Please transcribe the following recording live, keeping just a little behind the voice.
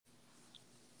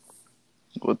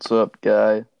What's up,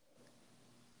 guy?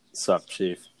 Sup,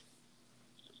 Chief?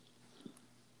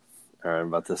 All right, I'm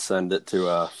about to send it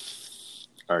to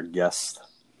our guest,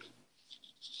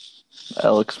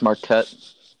 Alex Marquette.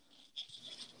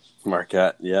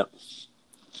 Marquette. Yep.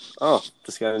 Oh,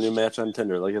 just got a new match on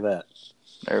Tinder. Look at that.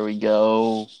 There we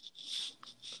go.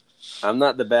 I'm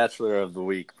not the Bachelor of the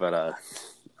Week, but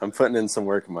I'm putting in some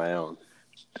work of my own.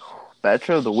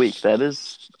 Bachelor of the Week.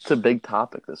 It's a big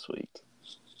topic this week.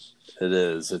 It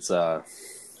is.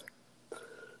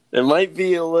 It might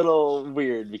be a little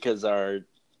weird because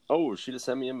she just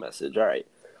sent me a message. All right.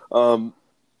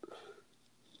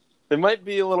 It might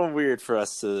be a little weird for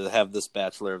us to have this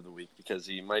Bachelor of the Week because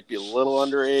he might be a little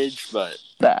underage, but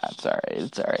That's all right.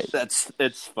 It's all right.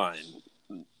 It's fine.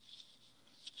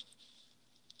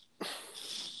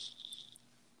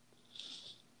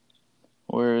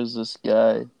 Where is this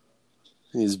guy?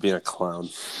 He's being a clown.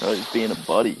 Oh, he's being a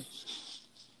buddy.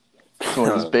 That's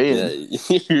what he's being.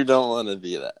 Yeah, you don't want to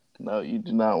be that. No, you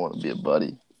do not want to be a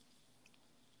buddy.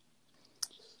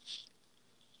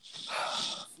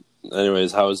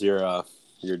 Anyways, how was your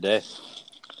day?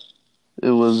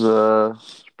 It was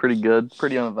pretty good.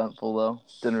 Pretty uneventful, though.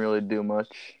 Didn't really do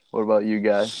much. What about you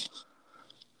guys?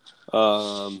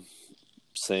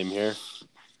 Same here.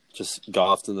 Just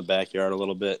golfed in the backyard a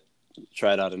little bit.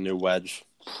 Tried out a new wedge.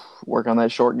 Work on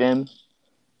that short game?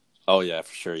 Oh, yeah,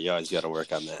 for sure. You always got to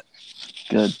work on that.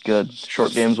 Good.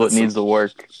 Short game's what needs the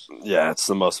work. Yeah, it's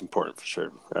the most important for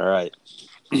sure. All right.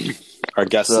 Our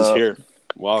guest is here.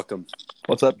 Welcome.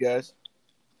 What's up, guys?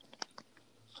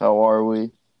 How are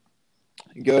we?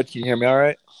 Good. Can you hear me all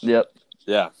right? Yep.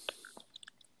 Yeah.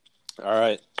 All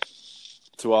right.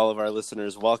 To all of our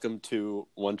listeners, welcome to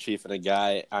One Chief and a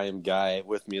Guy. I am Guy.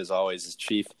 With me, as always, is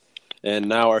Chief. And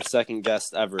now our second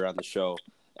guest ever on the show,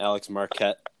 Alex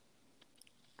Marquette.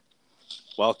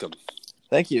 Welcome.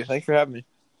 Thank you. Thanks for having me.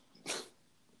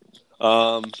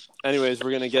 Anyways, we're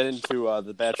going to get into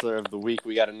the Bachelor of the Week.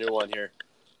 We got a new one here.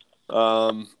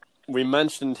 We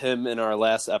mentioned him in our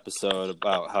last episode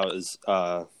about how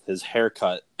his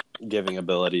haircut giving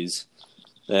abilities.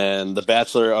 And the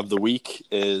Bachelor of the Week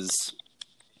is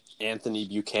Anthony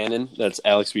Buchanan. That's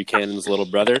Alex Buchanan's little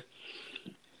brother.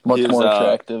 Much more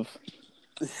attractive.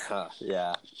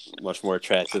 Yeah, much more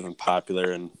attractive and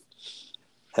popular and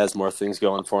has more things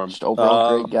going for him. Just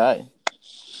overall great guy.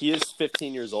 He is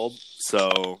 15 years old,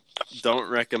 so don't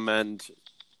recommend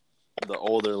the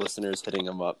older listeners hitting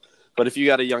him up. But if you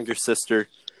got a younger sister,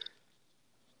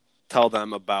 tell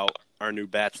them about our new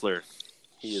Bachelor.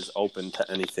 He is open to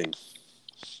anything.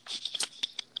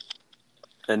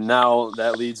 And now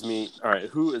that leads me... All right,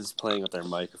 who is playing with their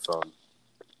microphone?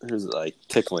 Who's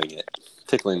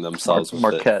tickling themselves with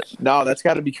Marquette. It? No, that's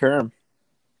got to be Kerm.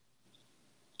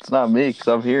 It's not me because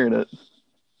I'm hearing it.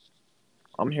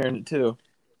 I'm hearing it too.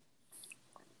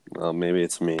 Well, maybe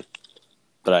it's me,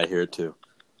 but I hear it too.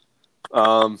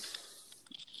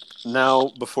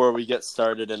 Now, before we get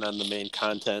started and on the main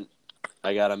content,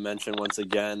 I got to mention once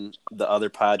again the other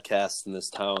podcasts in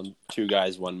this town, Two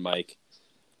Guys, One Mic.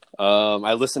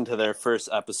 I listened to their first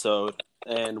episode,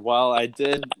 and while I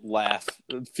did laugh,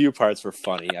 a few parts were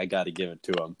funny. I got to give it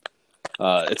to them.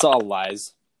 It's all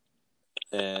lies,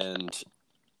 and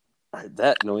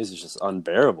that noise is just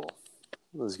unbearable.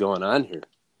 What is going on here?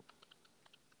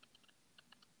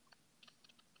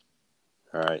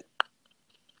 All right.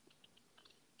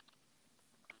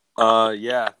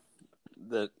 Yeah.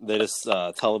 They just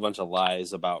tell a bunch of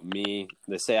lies about me.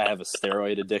 They say I have a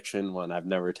steroid addiction when I've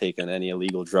never taken any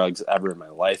illegal drugs ever in my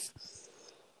life.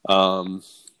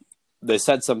 They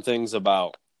said some things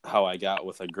about how I got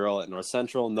with a girl at North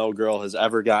Central. No girl has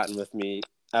ever gotten with me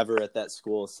ever at that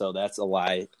school, so that's a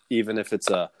lie, even if it's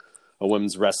a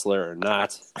women's wrestler or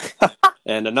not.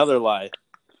 And another lie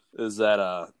is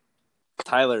that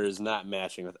Tyler is not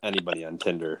matching with anybody on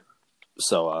Tinder.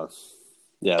 So,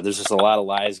 yeah, there's just a lot of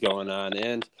lies going on.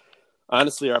 And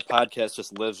honestly, our podcast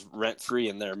just lives rent-free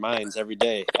in their minds every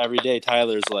day. Every day,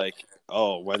 Tyler's like,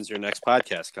 oh, when's your next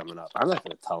podcast coming up? I'm not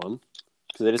going to tell him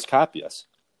because they just copy us.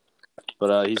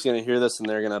 But he's going to hear this, and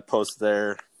they're going to post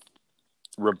their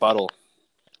rebuttal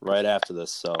right after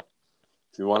this. So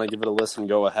if you want to give it a listen,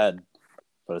 go ahead.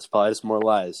 But it's probably just more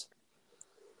lies.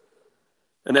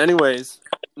 And anyways,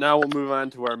 now we'll move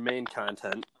on to our main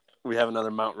content. We have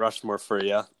another Mount Rushmore for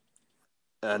you.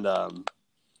 And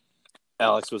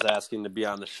Alex was asking to be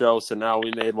on the show, so now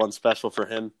we made one special for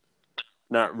him.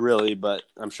 Not really, but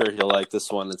I'm sure he'll like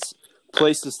this one. It's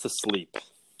Places to Sleep.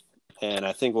 And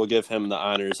I think we'll give him the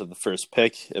honors of the first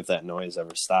pick if that noise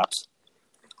ever stops.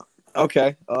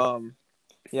 Okay.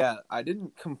 Yeah, I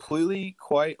didn't completely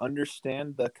quite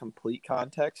understand the complete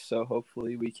context, so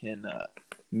hopefully we can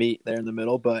meet there in the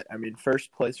middle. But I mean,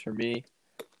 first place for me,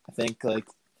 I think like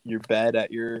your bed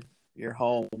at your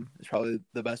home is probably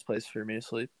the best place for me to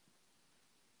sleep.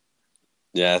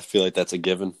 Yeah, I feel like that's a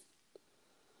given.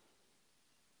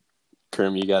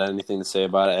 Kerm, you got anything to say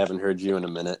about it? I haven't heard you in a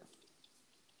minute.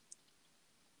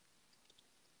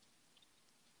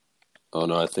 Oh,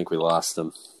 no, I think we lost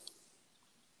him.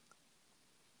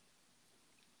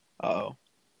 Uh-oh.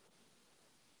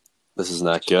 This is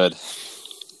not good.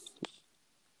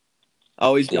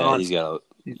 Oh, he's Yeah, gone. he's got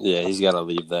to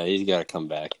leave that. He's got to come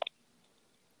back.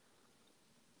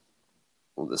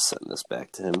 We'll just send this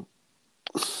back to him.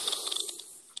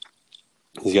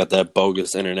 He's got that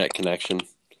bogus internet connection.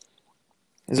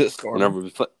 Is it storming? Whenever we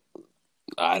play,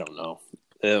 I don't know.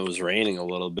 It was raining a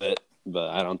little bit, but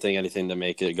I don't think anything to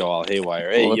make it go all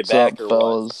haywire. Hey, What's you back up, or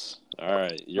fellas? what? All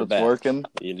right, you're It's back. working.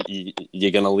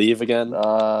 You gonna leave again?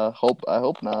 I hope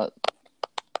not.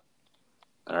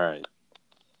 All right.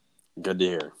 Good to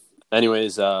hear.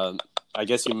 Anyways, I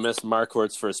guess you missed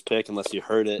Marquardt's first pick unless you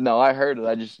heard it. No, I heard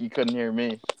it. You couldn't hear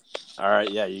me. All right,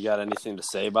 yeah. You got anything to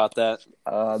say about that?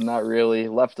 Not really.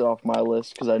 Left it off my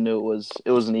list because I knew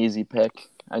it was an easy pick.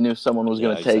 I knew someone was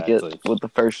going to take exactly. it with the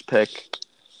first pick.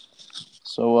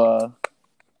 So,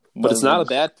 but it's not a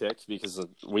bad pick because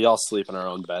we all sleep in our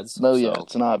own beds. No, so yeah,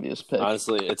 it's an obvious pick.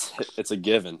 Honestly, it's a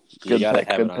given. You Good got to pick,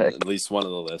 have good it on pick. at least one of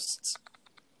the lists.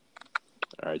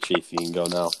 All right, Chief, you can go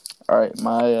now. All right,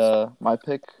 my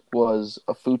pick was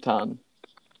a futon.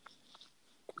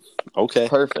 Okay.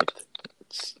 Perfect.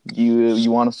 You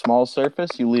want a small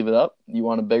surface, you leave it up. You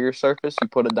want a bigger surface, you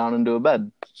put it down into a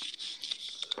bed.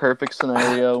 Perfect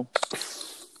scenario.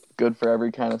 Good for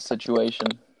every kind of situation.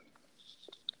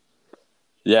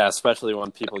 Yeah, especially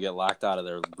when people get locked out of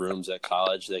their rooms at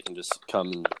college, they can just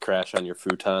come and crash on your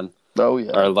futon. Oh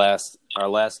yeah. Our last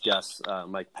guest,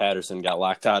 Mike Patterson, got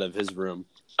locked out of his room.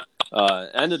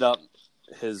 Ended up,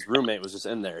 his roommate was just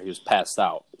in there. He was passed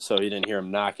out, so he didn't hear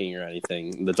him knocking or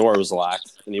anything. The door was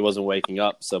locked, and he wasn't waking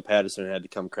up, so Patterson had to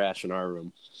come crash in our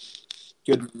room.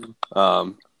 Good.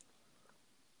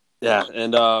 Yeah,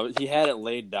 and he had it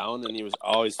laid down, and he was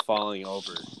always falling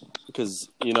over. Because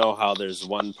you know how there's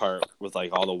one part with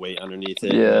like all the weight underneath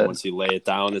it, Yeah. and then once you lay it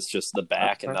down, it's just the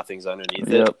back and nothing's underneath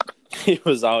Yep. it. He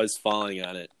was always falling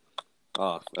on it.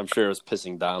 Oh, I'm sure it was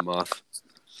pissing Dom off.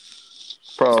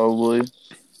 Probably.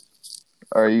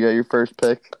 All right, you got your first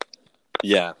pick.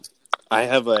 Yeah, I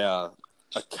have a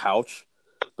couch,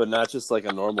 but not just like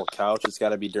a normal couch. It's got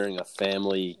to be during a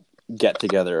family get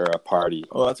together or a party.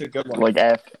 Oh, that's a good one. Like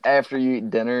after you eat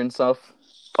dinner and stuff.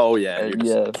 Oh yeah, you're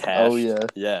just Yeah. cashed. Oh yeah.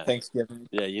 Yeah. Thanksgiving.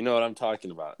 Yeah, you know what I'm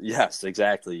talking about. Yes,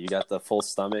 exactly. You got the full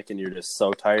stomach and you're just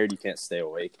so tired you can't stay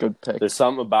awake. Good pick. There's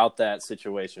something about that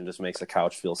situation just makes a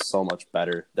couch feel so much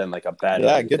better than like a bed.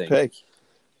 Yeah, good pick.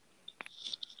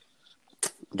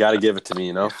 Got to give it to me,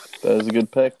 you know? That was a good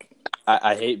pick.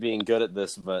 I hate being good at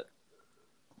this, but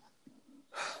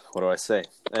what do I say?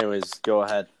 Anyways, go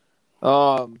ahead.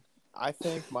 I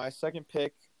think my second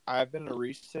pick, I've been a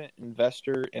recent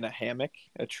investor in a hammock,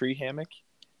 a tree hammock,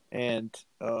 and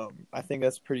I think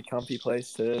that's a pretty comfy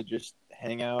place to just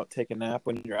hang out, take a nap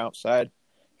when you're outside.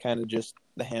 Kind of just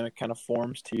the hammock kind of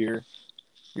forms to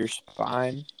your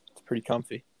spine. It's pretty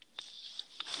comfy.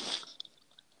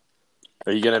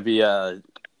 Are you gonna be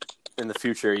in the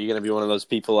future? Are you gonna be one of those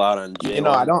people out on J1? You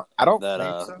know, I don't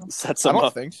that think so. sets I them don't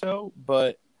up. think so,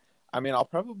 but I mean, I'll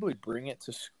probably bring it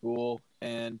to school,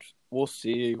 and we'll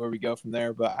see where we go from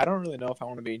there. But I don't really know if I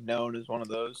want to be known as one of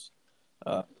those.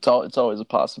 It's always a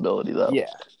possibility though.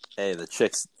 Yeah. Hey, the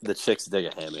chicks dig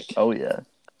a hammock. Oh yeah.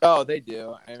 Oh, they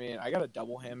do. I mean, I got a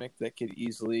double hammock that could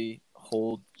easily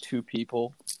hold 2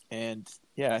 people, and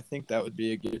yeah, I think that would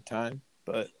be a good time.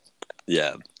 But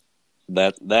Yeah,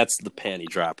 that's the panty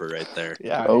dropper right there.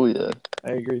 yeah, Oh yeah.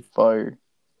 I agree. Fire.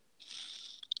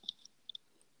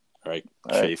 All right,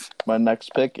 All right. Chief. My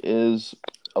next pick is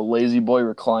a Lazy Boy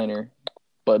recliner,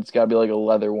 but it's got to be like a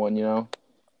leather one, you know?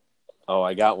 Oh,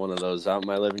 I got one of those out in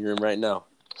my living room right now.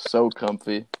 So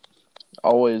comfy.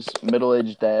 Always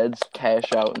middle-aged dads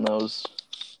cash out in those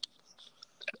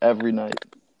every night.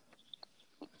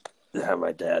 Yeah,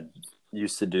 my dad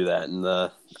used to do that in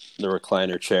the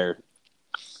recliner chair.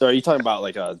 So are you talking about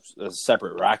like a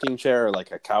separate rocking chair or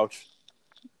like a couch?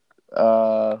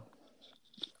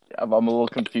 I'm a little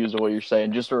confused with what you're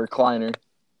saying. Just a recliner.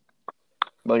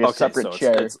 Like a Okay, separate so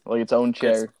chair. it's like its own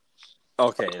chair.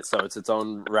 Okay, so it's its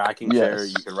own rocking chair.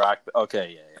 Yes. You can rock.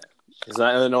 Okay, yeah. Because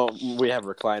I know we have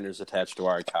recliners attached to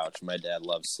our couch. My dad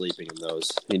loves sleeping in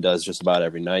those. He does just about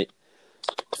every night.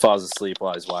 Falls asleep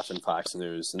while he's watching Fox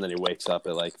News, and then he wakes up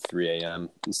at like 3 a.m.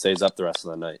 and stays up the rest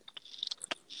of the night.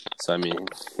 So, I mean,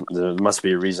 there must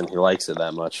be a reason he likes it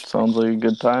that much. Sounds like a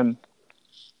good time.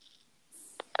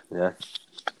 Yeah.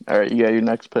 All right, you got your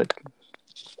next pick.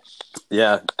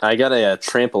 Yeah, I got a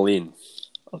trampoline.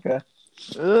 Okay.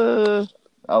 I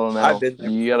don't know. I've been there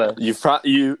You before.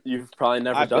 gotta. You've probably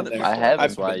never I've done been it there. before. I haven't.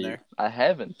 That's why been there. I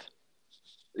haven't.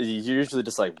 you're usually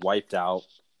just like wiped out.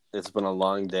 It's been a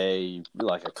long day,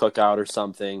 like a cookout or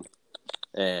something,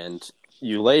 and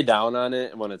you lay down on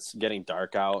it when it's getting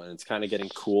dark out and it's kind of getting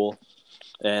cool,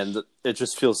 and it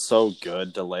just feels so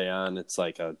good to lay on. It's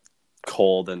like a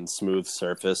cold and smooth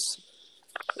surface,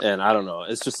 and I don't know.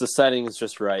 It's just the setting is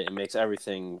just right. It makes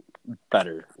everything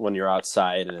better when you're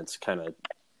outside and it's kind of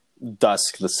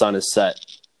dusk. The sun is set.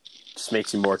 Just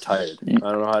makes you more tired. I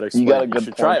don't know how to explain. You got a it. good You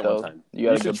should point, try it though. one time. You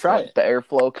got a should good try point. it. The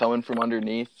airflow coming from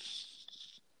underneath.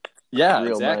 Yeah,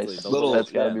 Real exactly. nice. The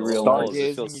That's gotta be the real little nice. holes,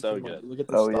 it feels You so can, good. Look at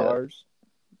the Oh, yeah. stars.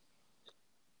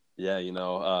 Yeah,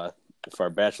 for our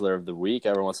Bachelor of the Week,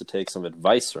 everyone wants to take some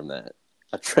advice from that.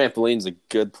 A trampoline's a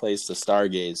good place to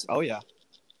stargaze. Oh yeah.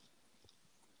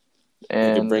 You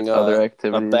And can bring other a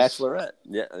activities. bachelorette.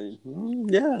 Yeah,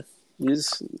 yeah. You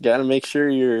just got to make sure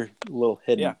you're a little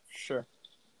hidden. Yeah, sure.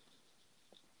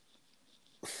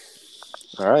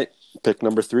 All right, pick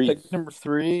number 3. Pick number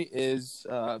 3 is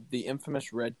the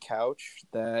infamous red couch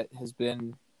that has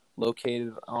been located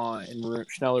in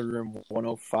Schneller Room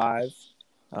 105.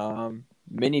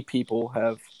 Many people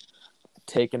have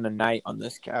taken a night on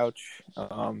this couch.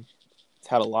 It's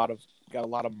had got a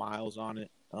lot of miles on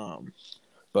it.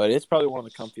 But it's probably one of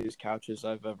the comfiest couches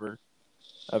I've ever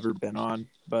been on.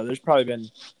 But there's probably been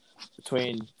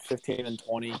between 15 and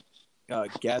 20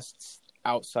 guests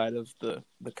outside of the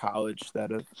college that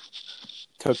have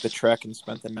took the trek and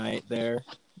spent the night there.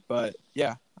 But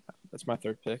yeah, that's my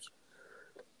third pick.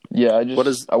 Yeah,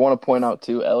 I want to point out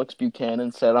too, Alex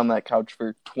Buchanan sat on that couch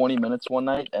for 20 minutes one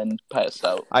night and passed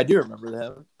out. I do remember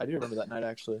that. I do remember that night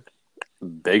actually.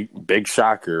 Big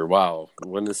shocker! Wow,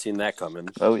 wouldn't have seen that coming.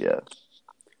 Oh yeah.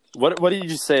 What did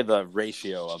you say the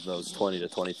ratio of those 20 to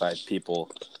 25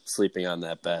 people sleeping on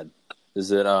that bed?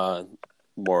 Is it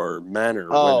more men or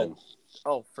women?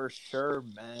 Oh, for sure,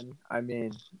 man. I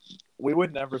mean, we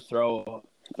would never throw.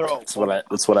 That's what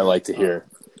I like to hear.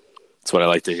 That's what I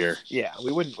like to hear. Yeah,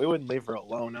 we wouldn't leave her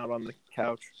alone out on the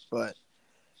couch. But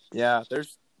yeah,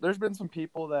 there's been some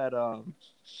people that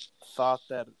thought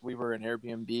that we were an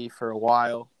Airbnb for a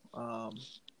while,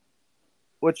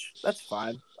 which that's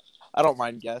fine. I don't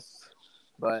mind guests,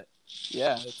 but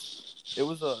yeah, it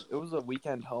was a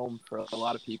weekend home for a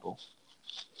lot of people.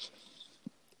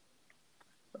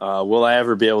 Will I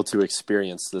ever be able to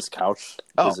experience this couch?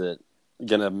 Oh. Is it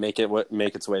gonna make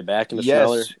its way back into Yes,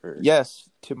 Schneller? Or? yes.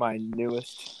 To my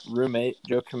newest roommate,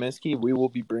 Joe Kaminsky, we will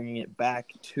be bringing it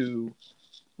back to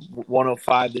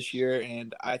 105 this year,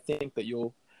 and I think that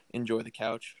you'll enjoy the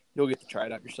couch. You'll get to try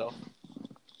it out yourself.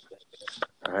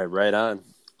 All right, right on.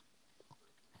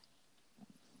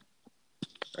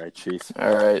 All right, Chief.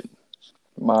 All right.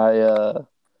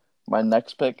 My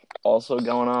next pick also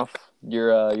going off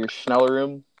your Schneller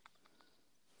room.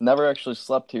 Never actually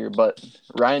slept here, but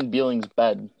Ryan Beeling's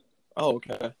bed. Oh,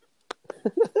 okay.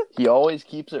 He always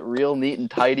keeps it real neat and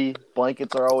tidy.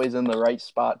 Blankets are always in the right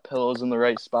spot, pillows in the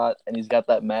right spot, and he's got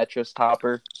that mattress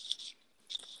topper.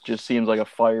 Just seems like a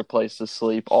fireplace to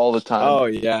sleep all the time. Oh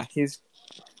yeah, he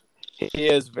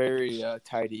is very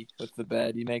tidy with the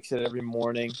bed. He makes it every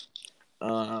morning,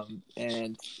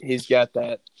 and he's got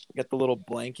the little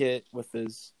blanket with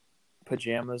his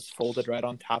pajamas folded right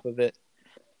on top of it.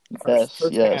 First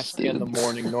thing I see in the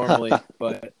morning normally,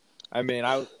 but I mean,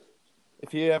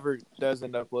 if he ever does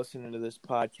end up listening to this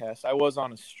podcast, I was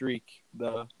on a streak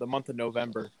the month of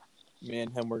November. Me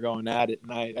and him were going at it,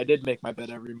 and I did make my bed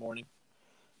every morning.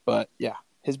 But yeah,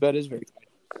 his bed is very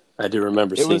tight. I do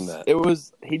remember seeing that.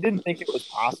 He didn't think it was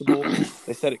possible.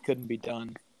 They said it couldn't be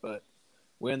done, but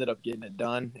we ended up getting it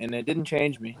done, and it didn't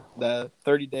change me. The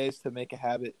 30 days to make a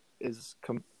habit is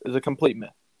a complete myth.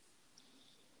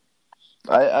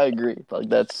 I agree. Like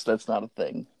that's not a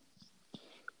thing.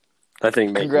 I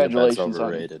think making the bed's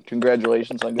overrated.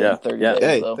 Congratulations on getting 30 days.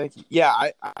 Hey, though. thank you. Yeah,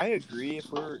 I agree.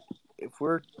 If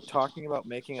we're talking about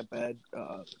making a bed,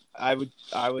 I would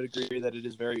agree that it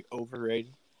is very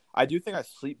overrated. I do think I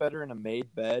sleep better in a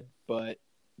made bed, but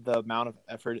the amount of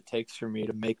effort it takes for me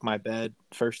to make my bed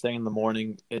first thing in the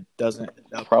morning, it doesn't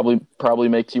end up. Probably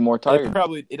makes you more tired.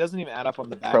 It doesn't even add up on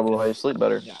the back. Probably why you sleep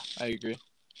better. Yeah, I agree.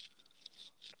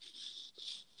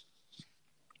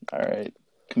 All right,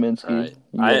 Kaminsky.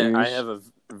 All right. I have a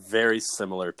very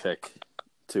similar pick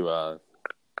to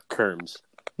Kerms.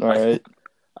 All right.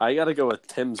 I got to go with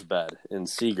Tim's bed in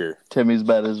Seeger. Timmy's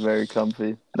bed is very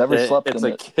comfy. Never slept in it. It's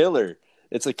a killer.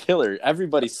 It's a killer.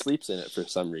 Everybody sleeps in it for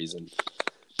some reason.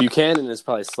 Buchanan has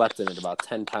probably slept in it about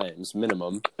 10 times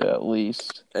minimum. At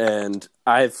least. And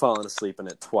I've fallen asleep in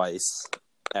it twice,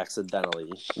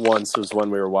 accidentally. Once was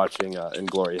when we were watching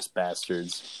Inglourious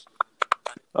Bastards.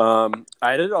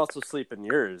 I did also sleep in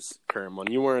yours, Kerm,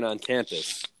 when you weren't on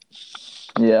campus.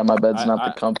 Yeah, my bed's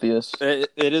not the comfiest.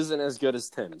 It isn't as good as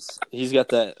Tim's. He's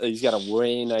got a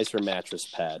way nicer mattress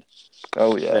pad.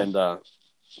 Oh yeah. And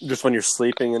just when you're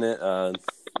sleeping in it,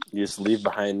 you just leaves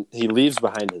behind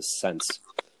his scents.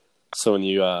 So when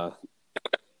you're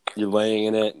laying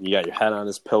in it and you got your head on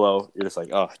his pillow, you're just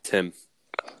like, oh, Tim,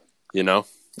 you know?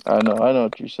 I know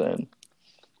what you're saying.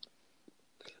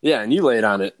 Yeah, and you laid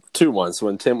on it too once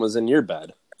when Tim was in your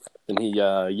bed, and he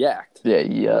yacked. Yeah,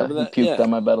 he puked on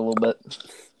my bed a little bit.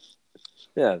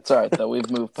 Yeah, it's all right though. We've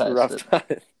moved past it.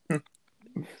 Time.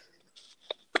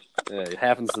 Yeah, it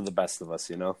happens to the best of us,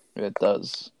 you know. It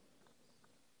does.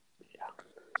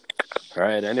 Yeah. All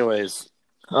right. Anyways,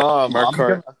 I'm gonna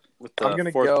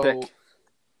go. pick.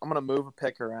 I'm gonna move a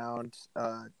pick around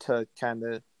to kind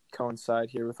of coincide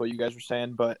here with what you guys were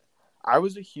saying, but I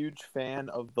was a huge fan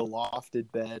of the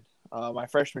lofted bed. My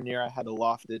freshman year, I had a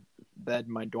lofted bed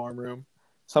in my dorm room.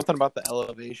 Something about the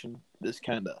elevation just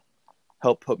kind of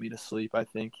helped put me to sleep, I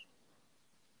think.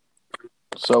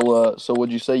 So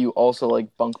would you say you also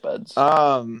like bunk beds?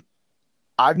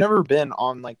 I've never been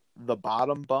on like the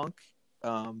bottom bunk,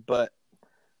 but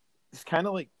it's kind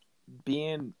of like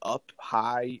being up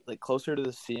high, like closer to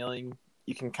the ceiling.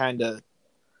 You can kind of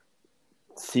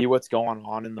see what's going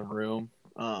on in the room.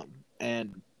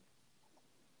 And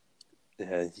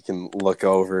yeah, you can look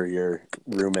over your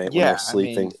roommate when they're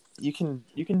sleeping. I mean,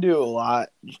 you can do a lot.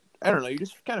 I don't know. You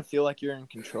just kind of feel like you're in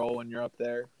control when you're up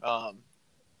there.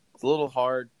 It's a little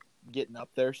hard getting up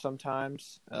there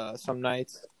sometimes. Some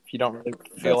nights if you don't really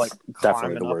feel like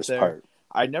climbing the worst up there. Part.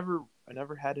 I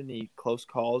never had any close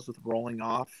calls with rolling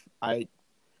off. I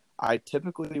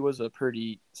typically was a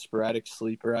pretty sporadic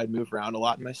sleeper. I'd move around a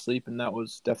lot in my sleep, and that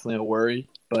was definitely a worry.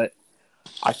 But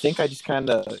I think I just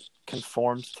kind of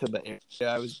conformed to the area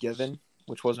I was given,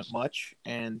 which wasn't much,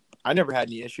 and I never had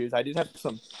any issues. I did have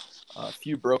a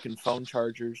few broken phone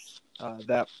chargers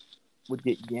that would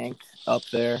get yanked up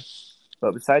there,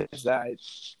 but besides that,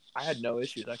 I had no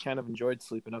issues. I kind of enjoyed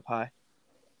sleeping up high.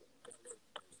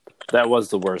 That was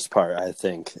the worst part, I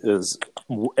think, is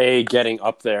A, getting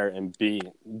up there, and B,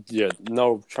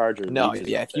 no charger. No,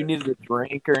 yeah, if you needed a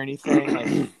drink or anything,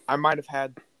 like, I might have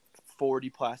had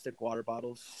 40 plastic water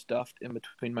bottles stuffed in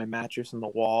between my mattress and the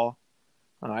wall.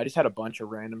 I just had a bunch of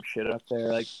random shit up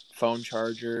there, like phone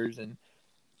chargers and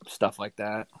stuff like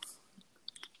that.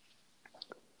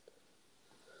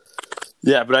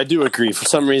 Yeah, but I do agree. For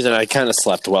some reason, I kind of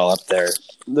slept well up there.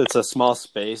 It's a small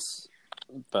space,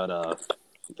 but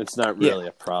it's not really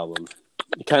a problem.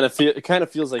 It kind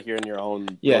of feels like you're in your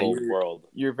own little world.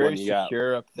 You're very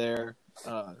secure up there,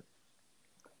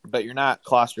 but you're not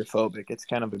claustrophobic. It's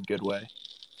kind of a good way.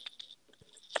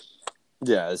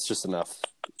 Yeah, it's just enough,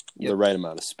 the right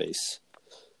amount of space.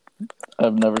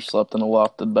 I've never slept in a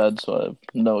lofted bed, so I have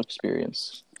no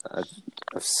experience. I've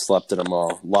slept in them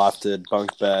all. Lofted,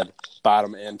 bunk bed,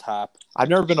 bottom and top. I've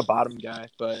never been a bottom guy,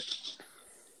 but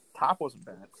top wasn't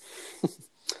bad.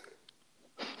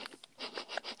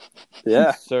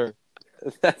 Yeah. Sir.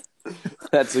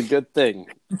 That's a good thing.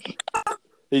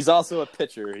 He's also a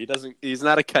pitcher. He's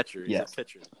not a catcher. He's a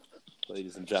pitcher,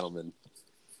 ladies and gentlemen.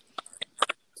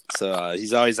 So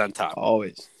he's always on top.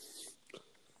 Always.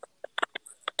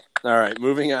 All right,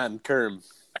 moving on. Kerm.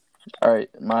 All right,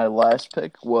 my last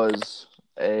pick was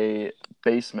a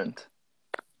basement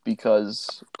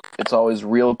because it's always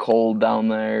real cold down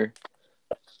there.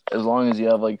 As long as you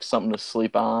have like something to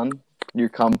sleep on, you're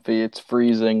comfy. It's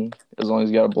freezing. As long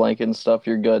as you got a blanket and stuff,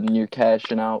 you're good, and you're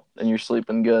cashing out, and you're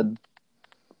sleeping good.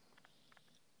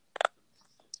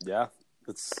 Yeah,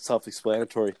 it's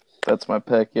self-explanatory. That's my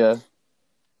pick, yeah.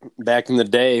 Back in the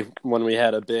day when we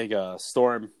had a big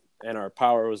storm and our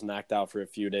power was knocked out for a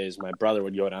few days, my brother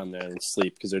would go down there and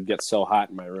sleep because it would get so hot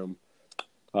in my room.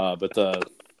 But the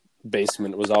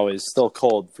basement was always still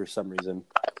cold for some reason,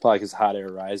 probably because hot air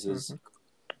rises. Mm-hmm.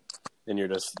 And you're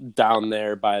just down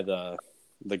there by the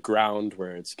ground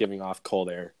where it's giving off cold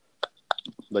air.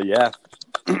 But yeah,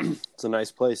 it's a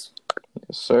nice place.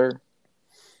 Yes, sir.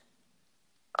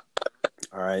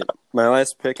 All right. My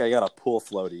last pick, I got a pool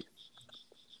floaty.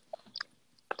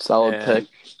 Solid pick.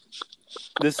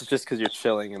 This is just because you're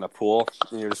chilling in a pool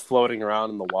and you're just floating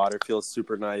around and the water feels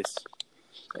super nice.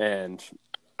 And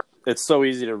it's so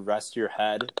easy to rest your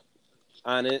head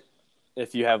on it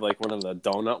if you have like one of the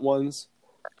donut ones.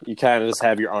 You kind of just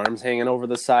have your arms hanging over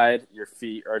the side, your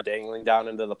feet are dangling down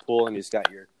into the pool, and you just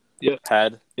got your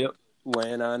head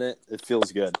laying on it. It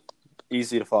feels good.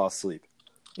 Easy to fall asleep.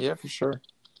 Yeah, for sure.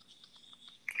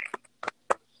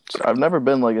 So I've never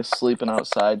been like a sleeping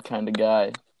outside kind of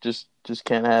guy. Just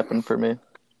can't happen for me.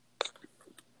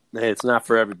 Hey, it's not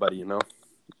for everybody, you know.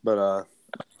 But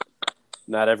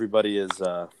not everybody is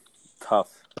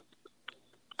tough.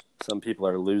 Some people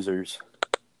are losers.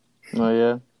 Oh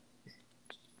yeah.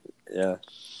 Yeah.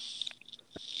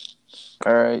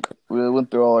 All right, we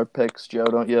went through all our picks. Joe,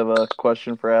 don't you have a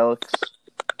question for Alex?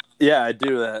 Yeah, I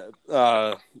do.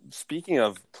 Speaking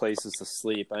of places to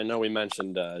sleep, I know we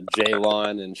mentioned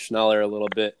J-Lawn and Schneller a little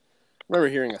bit. I remember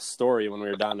hearing a story when we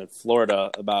were down in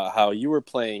Florida about how you were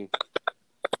playing.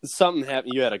 Something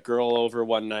happened. You had a girl over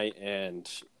one night, and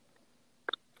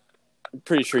I'm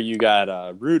pretty sure you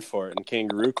got rude for it in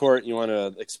Kangaroo Court. You want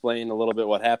to explain a little bit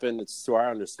what happened? It's to our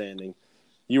understanding,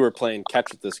 you were playing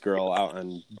catch with this girl out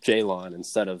on J-Lawn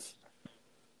instead of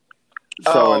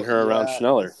showing her around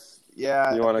Schneller.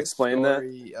 Yeah, you want to explain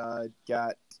story,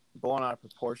 got blown out of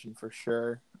proportion for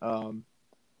sure. I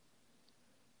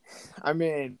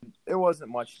mean, it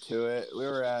wasn't much to it. We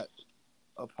were at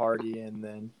a party, and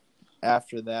then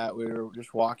after that, we were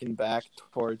just walking back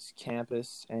towards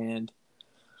campus, and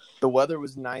the weather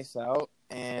was nice out,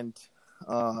 and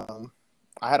I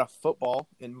had a football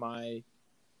in my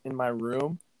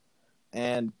room,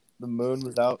 and the moon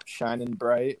was out shining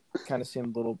bright. Kind of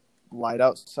seemed a little light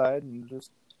outside, and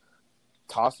just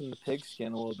tossing the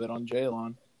pigskin a little bit on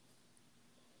J-Lawn.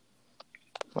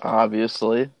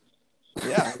 Obviously.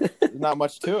 Yeah, there's not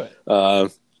much to it.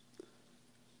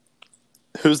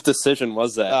 Whose decision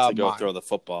was that to go mine. throw the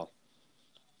football?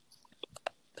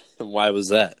 Why was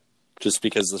that? Just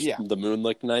because the moon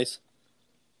looked nice?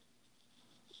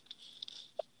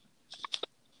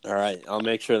 All right, I'll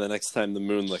make sure the next time the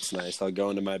moon looks nice, I'll go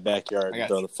into my backyard and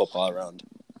throw the football around.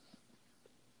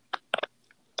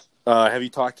 Have you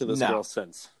talked to this girl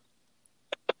since?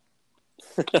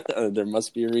 There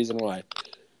must be a reason why.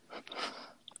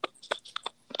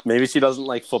 Maybe she doesn't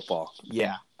like football.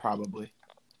 Yeah, probably.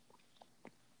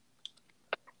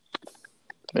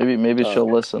 Maybe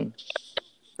she'll listen.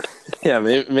 Yeah,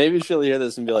 maybe she'll hear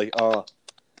this and be like, "Oh,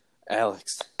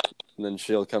 Alex," and then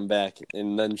she'll come back,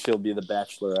 and then she'll be the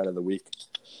bachelorette of the week.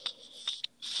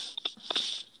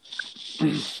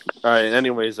 All right.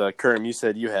 Anyways, Kerm, you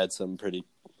said you had some pretty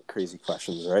crazy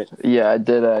questions, right? Yeah, I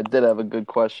did. I did have a good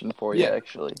question for you,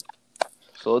 actually.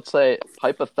 So let's say,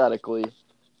 hypothetically,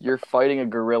 you're fighting a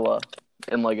gorilla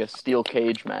in like a steel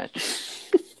cage match.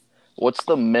 What's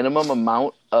the minimum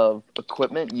amount of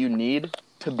equipment you need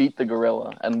to beat the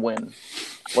gorilla and win?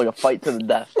 Like a fight to the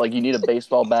death. Like you need a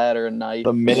baseball bat or a knife.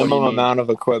 The minimum amount of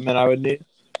equipment I would need?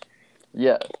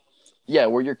 Yeah. Yeah,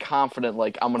 where you're confident,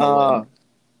 like, I'm going to win.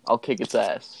 I'll kick its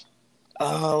ass.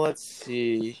 Let's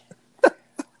see.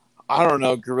 I don't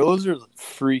know. Gorillas are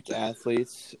freak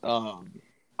athletes.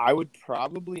 I would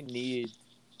probably need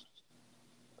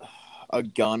a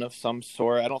gun of some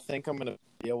sort. I don't think I'm going to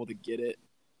be able to get it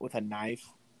with a knife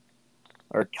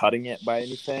or cutting it by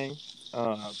anything.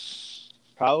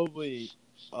 Probably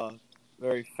a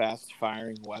very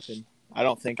fast-firing weapon. I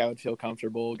don't think I would feel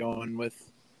comfortable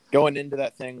going into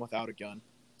that thing without a gun.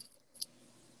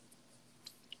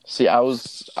 See, I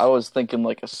was thinking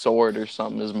like a sword or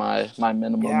something is my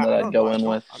minimum that I'd go in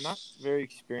with. I'm not very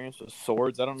experienced with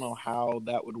swords. I don't know how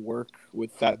that would work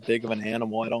with that big of an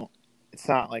animal. It's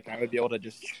not like I would be able to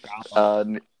just chop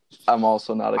them. I'm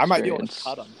also not experienced. I might be able to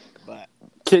cut them, but...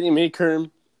 Kidding me,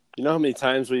 Kerm? You know how many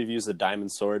times we've used a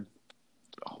diamond sword?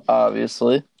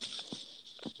 Obviously.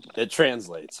 It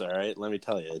translates, all right? Let me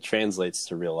tell you, it translates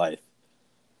to real life.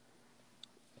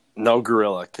 No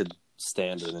gorilla could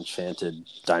stand an enchanted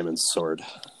diamond sword.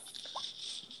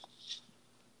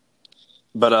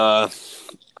 But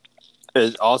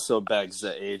it also begs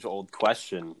the age-old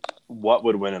question, what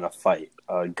would win in a fight,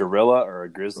 a gorilla or a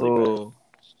grizzly bear?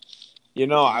 You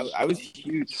know, I was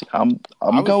huge. I'm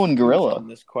going gorilla on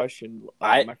this question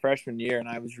my freshman year, and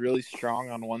I was really strong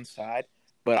on one side,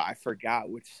 but I forgot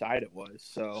which side it was.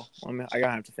 So I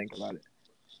gotta have to think about it.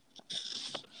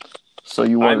 So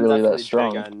you weren't really that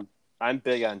strong. I'm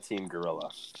big on Team Gorilla.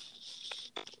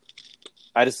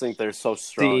 I just think they're so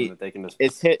strong that they can just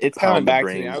it's coming back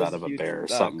brains to me. I was out of a huge, bear or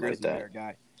something like grizzly that. Bear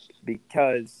guy,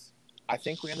 because I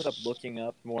think we ended up looking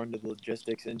up more into the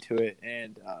logistics into it,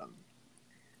 and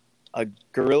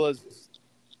gorillas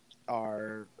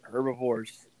are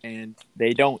herbivores, and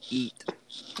they don't eat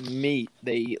meat.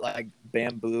 They eat like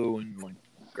bamboo and like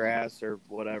grass or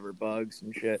whatever, bugs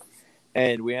and shit.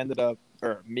 And I ended up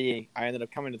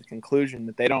coming to the conclusion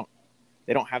that they don't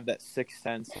they don't have that sixth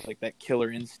sense, like that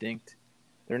killer instinct.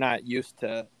 They're not used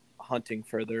to hunting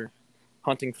for their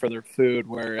food.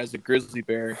 Whereas a grizzly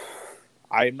bear,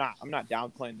 I'm not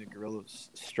downplaying the gorilla's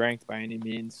strength by any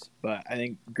means, but I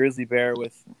think grizzly bear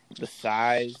with the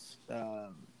size,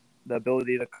 the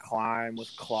ability to climb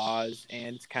with claws,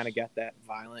 and it's kind of got that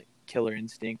violent killer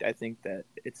instinct. I think that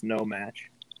it's no match.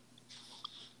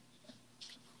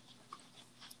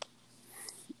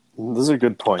 Those are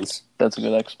good points. That's a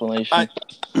good explanation.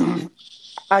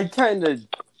 I kind of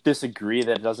disagree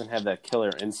that it doesn't have that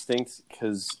killer instinct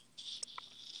because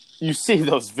you see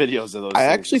those videos of those. I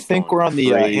actually think we're on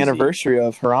the anniversary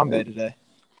of Harambe today.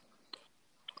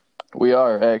 We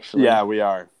are, actually. Yeah, we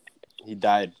are. He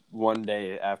died one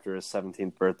day after his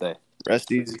 17th birthday.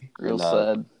 Rest easy. Real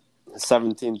sad. His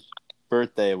 17th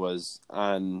birthday was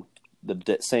on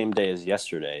the same day as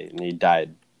yesterday, and he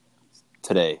died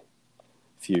today,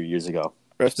 a few years ago.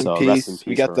 Rest in peace.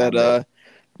 We got that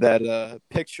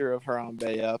picture of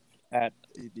Harambe up at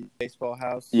the baseball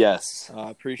house. Yes.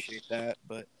 I appreciate that,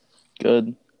 but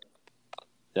good.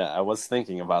 Yeah, I was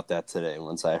thinking about that today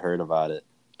once I heard about it.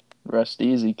 Rest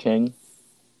easy, King.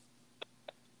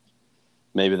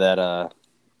 Maybe that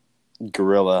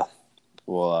gorilla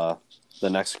will, the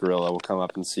next gorilla will come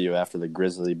up and see you after the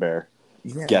grizzly bear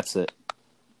gets it.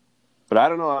 But I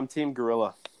don't know. I'm team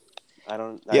gorilla.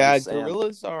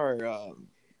 Gorillas are.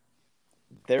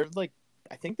 They're like.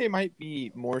 I think they might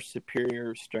be more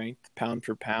superior strength pound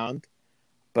for pound,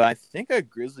 but I think a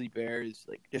grizzly bear is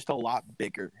like just a lot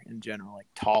bigger in general, like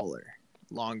taller,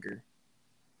 longer.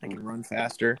 They can run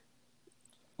faster.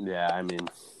 Yeah, I mean,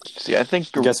 see, I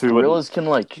think gorillas can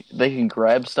they can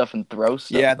grab stuff and throw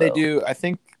stuff. Yeah, they do. I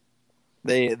think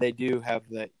they do have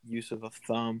that use of a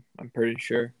thumb. I'm pretty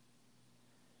sure.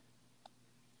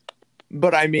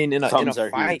 But I mean, in a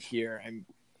fight here,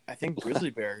 I think grizzly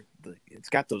bear, it's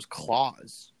got those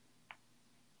claws.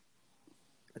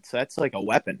 That's like a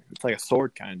weapon. It's like a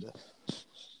sword, kind of.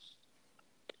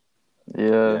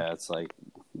 Yeah, it's like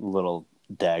little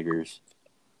daggers.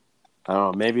 I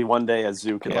don't know. Maybe one day a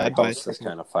zoo could host this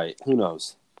kind of fight. Who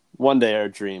knows? One day our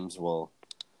dreams will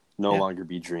no longer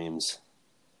be dreams.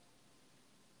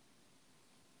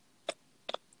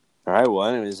 All right. Well,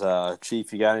 anyways,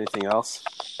 Chief, you got anything else?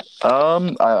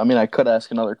 I mean, I could ask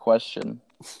another question.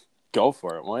 Go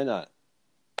for it. Why not?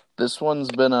 This one's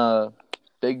been a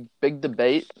big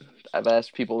debate. I've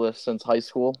asked people this since high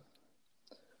school.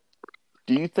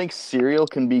 Do you think cereal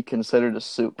can be considered a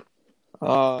soup?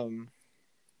 I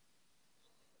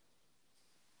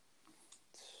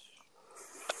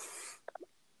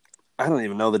don't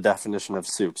even know the definition of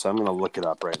soup, so I'm going to look it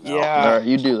up right now. Yeah. All right,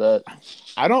 you do that.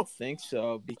 I don't think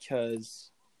so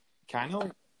because kind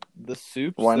of the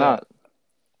soups. Why not?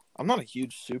 I'm not a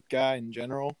huge soup guy in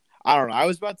general. I don't know. I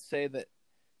was about to say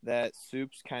that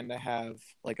soups kind of have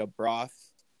like a broth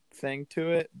thing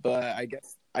to it, but I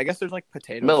guess there's like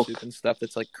potato soup and stuff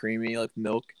that's like creamy, like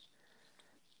milk.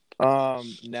 No,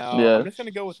 yeah. I'm just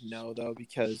gonna go with no though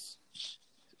because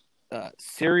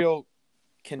cereal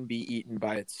can be eaten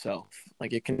by itself.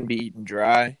 Like it can be eaten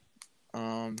dry.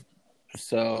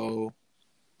 So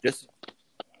just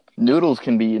noodles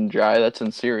can be eaten dry. That's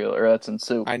in cereal or that's in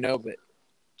soup. I know, but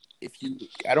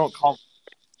I don't call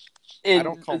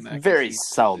mac very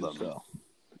seldom though.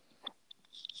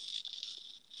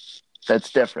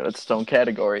 That's different. That's its own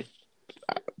category.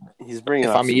 He's bringing.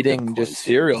 If I'm eating just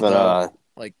cereal, though,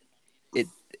 like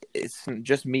it's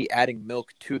just me adding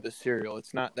milk to the cereal.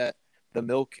 It's not that the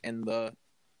milk and the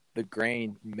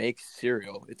grain makes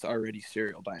cereal. It's already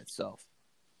cereal by itself.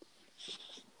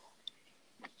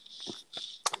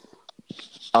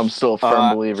 I'm still a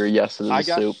firm believer. Yes, it is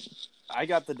soup. I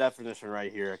got the definition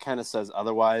right here. It kind of says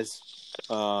otherwise.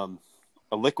 A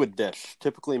liquid dish,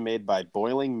 typically made by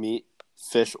boiling meat,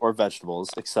 fish, or vegetables,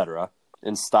 etc.,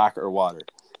 in stock or water.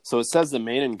 So it says the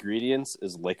main ingredients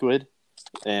is liquid,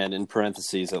 and in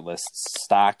parentheses it lists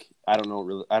stock. I don't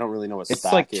really know what stock is.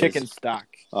 It's like chicken stock.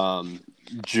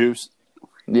 Juice.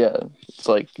 Yeah, it's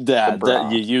like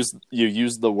that you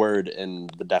use the word in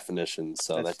the definition,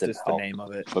 so that didn't help. The name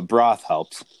of it. But broth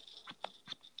helps.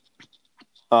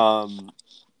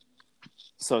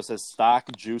 So it says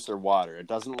stock, juice, or water. It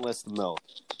doesn't list milk.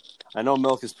 I know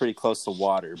milk is pretty close to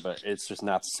water, but it's just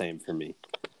not the same for me.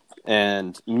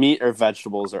 And meat or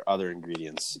vegetables are other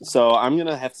ingredients. So I'm going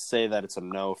to have to say that it's a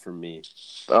no for me.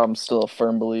 I'm still a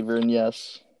firm believer in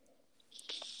yes.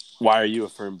 Why are you a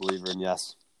firm believer in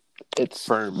yes? It's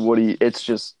firm.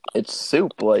 It's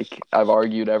soup. Like, I've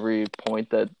argued every point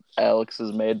that Alex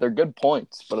has made. They're good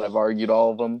points, but I've argued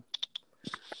all of them,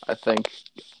 I think,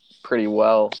 pretty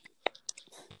well.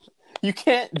 You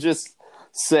can't just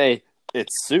say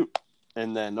it's soup.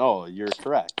 and then you're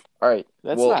correct. All right.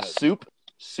 That's well, not it.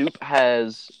 soup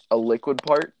has a liquid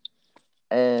part,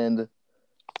 and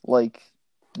like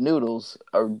noodles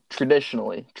are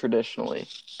traditionally,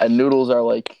 and noodles are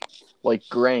like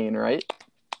grain, right?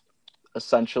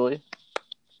 Essentially,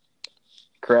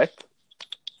 correct?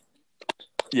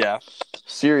 Yeah.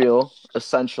 Cereal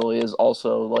essentially is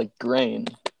also like grain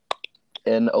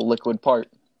in a liquid part.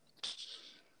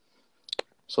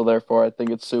 So therefore, I think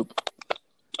it's soup.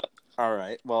 All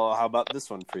right. Well, how about this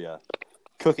one for you?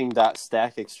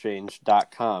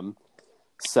 Cooking.stackexchange.com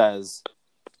says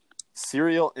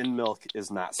cereal in milk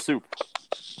is not soup.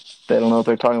 They don't know what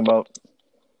they're talking about.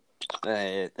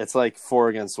 It's like 4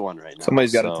 against 1 right now.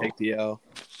 Somebody's got to take the L.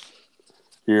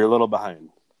 You're a little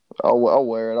behind. I'll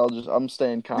wear it. I'm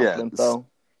staying confident though.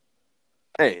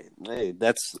 Hey,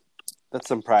 that's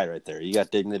some pride right there. You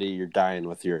got dignity. You're dying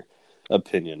with your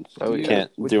opinion. You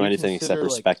can't do anything except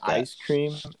respect that. Ice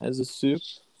cream as a soup?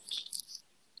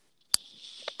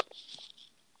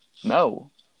 No.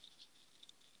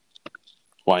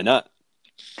 Why not?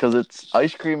 Because it's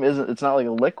ice cream it's not like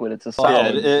a liquid, it's a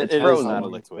solid. It's frozen. not a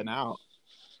liquid. Out.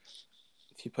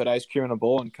 If you put ice cream in a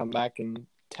bowl and come back in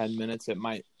 10 minutes, it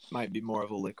might be more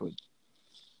of a liquid.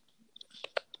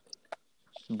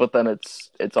 But then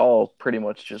it's all pretty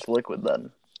much just liquid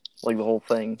then. Like the whole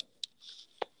thing.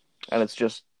 And it's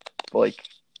just like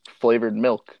flavored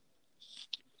milk.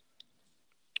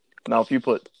 Now if you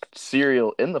put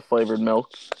cereal in the flavored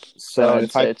milk, so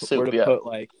if I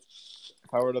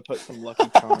were to put some Lucky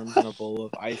Charms in a bowl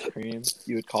of ice cream,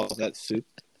 you would call that soup?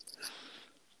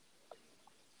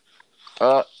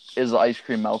 Is the ice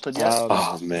cream melted yet?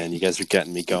 Oh man, you guys are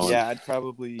getting me going. Yeah, I'd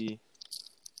probably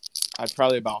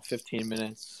about 15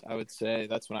 minutes. I would say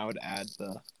that's when I would add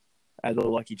the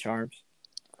Lucky Charms.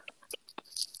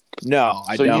 No,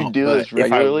 I don't. So you do this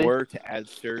regularly? If I were to add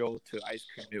cereal to ice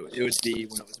cream, it would be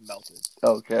when it was melted.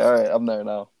 Okay, all right, I'm there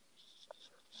now.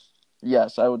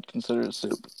 Yes, I would consider it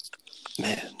soup.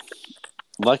 Man,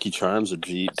 Lucky Charms would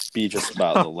be just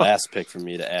about the last pick for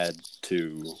me to add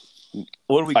to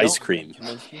ice cream.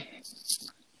 I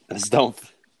just don't.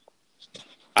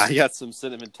 I got some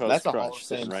Cinnamon Toast Crunch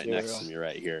sitting right next to me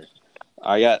right here.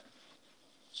 I got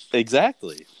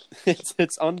exactly.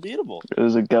 It's unbeatable. It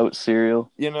was a goat cereal.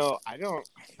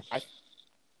 I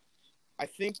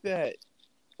think that.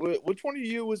 Which one of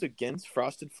you was against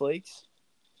Frosted Flakes?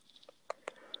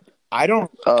 I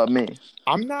don't. Me.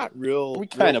 I'm not real. We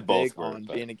kind of big both were, on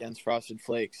being against Frosted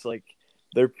Flakes. Like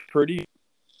they're pretty.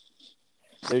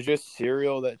 They're just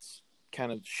cereal that's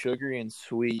kind of sugary and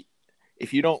sweet. I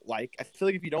feel like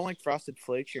if you don't like Frosted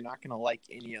Flakes, you're not gonna like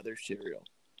any other cereal.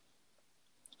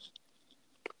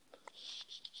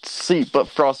 See, but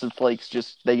Frosted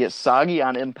Flakes they get soggy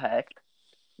on impact.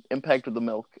 Impact with the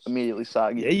milk, immediately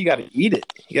soggy. Yeah, you got to eat it.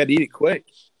 You got to eat it quick.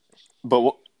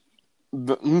 But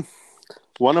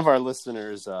one of our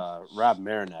listeners, Rob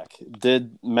Marinak,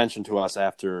 did mention to us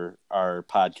after our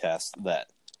podcast that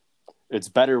it's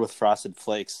better with Frosted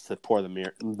Flakes to pour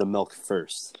the milk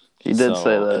first. He did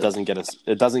say that it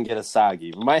doesn't get as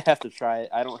soggy. We might have to try it.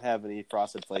 I don't have any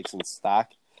Frosted Flakes in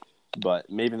stock, but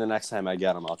maybe the next time I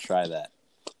get them, I'll try that.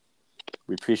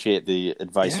 We appreciate the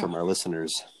advice from our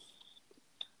listeners.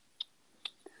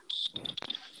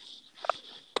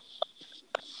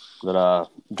 But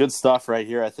good stuff right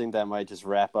here. I think that might just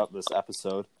wrap up this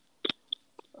episode.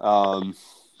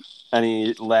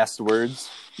 Any last words?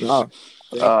 No.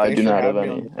 I do not have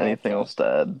anything else to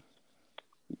add.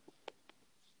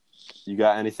 You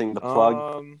got anything to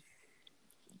plug?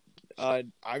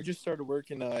 I've just started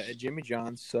working at Jimmy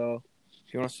John's, so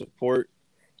if you want to support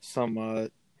some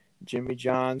Jimmy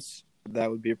John's,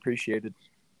 that would be appreciated.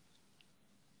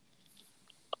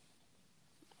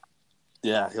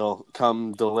 Yeah, he'll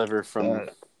come deliver from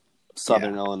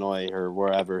Southern Illinois or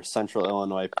wherever, Central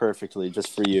Illinois, perfectly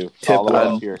just for you. All the way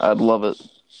up here. I'd love it.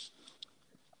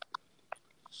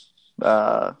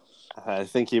 I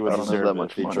think he would deserve it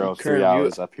if he drove 3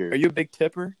 hours up here. Are you a big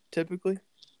tipper, typically?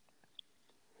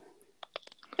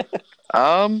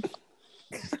 Not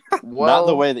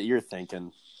the way that you're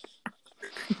thinking.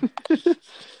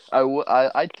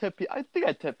 I tip. I think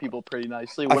I tip people pretty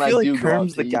nicely when I feel do like go out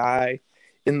Kerm's to the eat. guy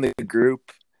in the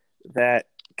group that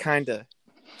kind of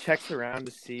checks around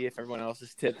to see if everyone else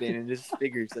is tipping and just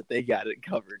figures that they got it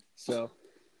covered. So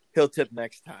he'll tip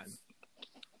next time.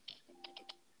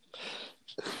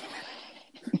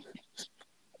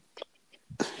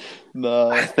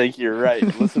 No, I think you're right.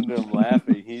 Listen to him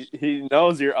laughing. He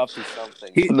knows you're up to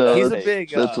something. He's a big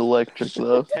that's electric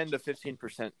though. 10 to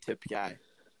 15% tip guy.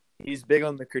 He's big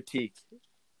on the critique.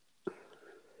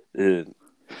 Dude.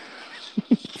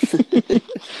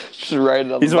 Just write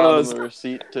it on He's the one of bottom those- of the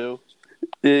receipt too.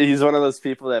 He's one of those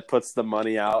people that puts the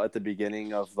money out at the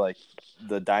beginning of like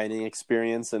the dining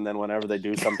experience, and then whenever they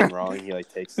do something wrong, he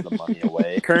like takes the money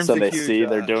away, Kerm's so a they huge, see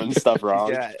they're doing stuff He's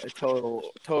wrong. got a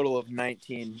total of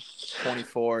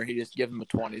 19.24. He just gives him a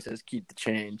 20. Says keep the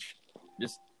change.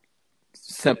 Just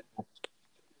simple.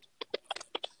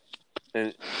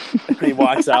 And he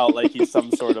walks out like he's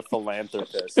some sort of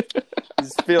philanthropist.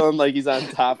 He's feeling like he's on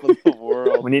top of the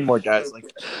world. We need more guys like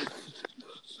that.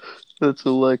 That's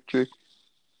electric.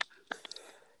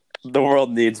 The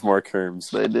world needs more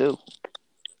Kerms. They do.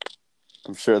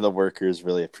 I'm sure the workers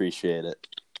really appreciate it.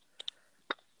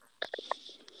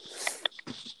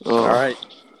 Oh. All right.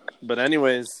 But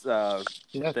anyways, Yeah.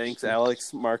 thanks,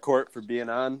 Alex Marcourt, for being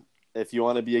on. If you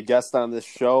want to be a guest on this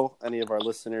show, any of our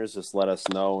listeners, just let us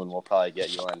know, and we'll probably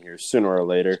get you on here sooner or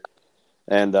later.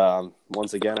 And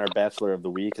once again, our Bachelor of the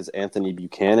Week is Anthony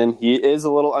Buchanan. He is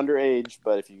a little underage,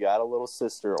 but if you got a little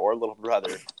sister or little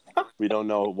brother, we don't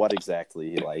know what exactly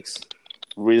he likes.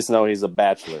 We just know he's a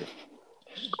bachelor.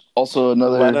 Also,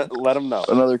 Let him know.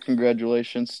 another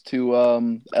congratulations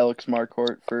to Alex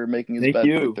Marcourt for making his Thank bed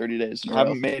you. for 30 days in a I row.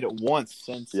 haven't made it once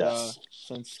since Yes.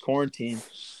 since quarantine.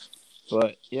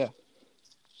 But yeah.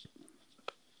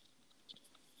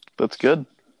 That's good.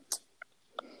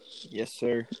 Yes,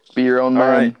 sir. Be your own All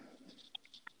man. right.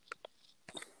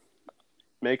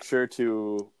 Make sure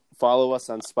to follow us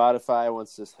on Spotify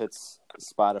once this hits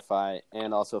Spotify,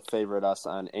 and also favorite us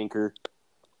on Anchor.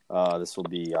 This will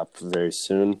be up very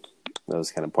soon. That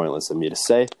was kind of pointless of me to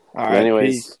say. All But right.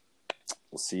 anyways, Peace.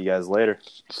 we'll see you guys later.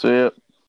 See ya.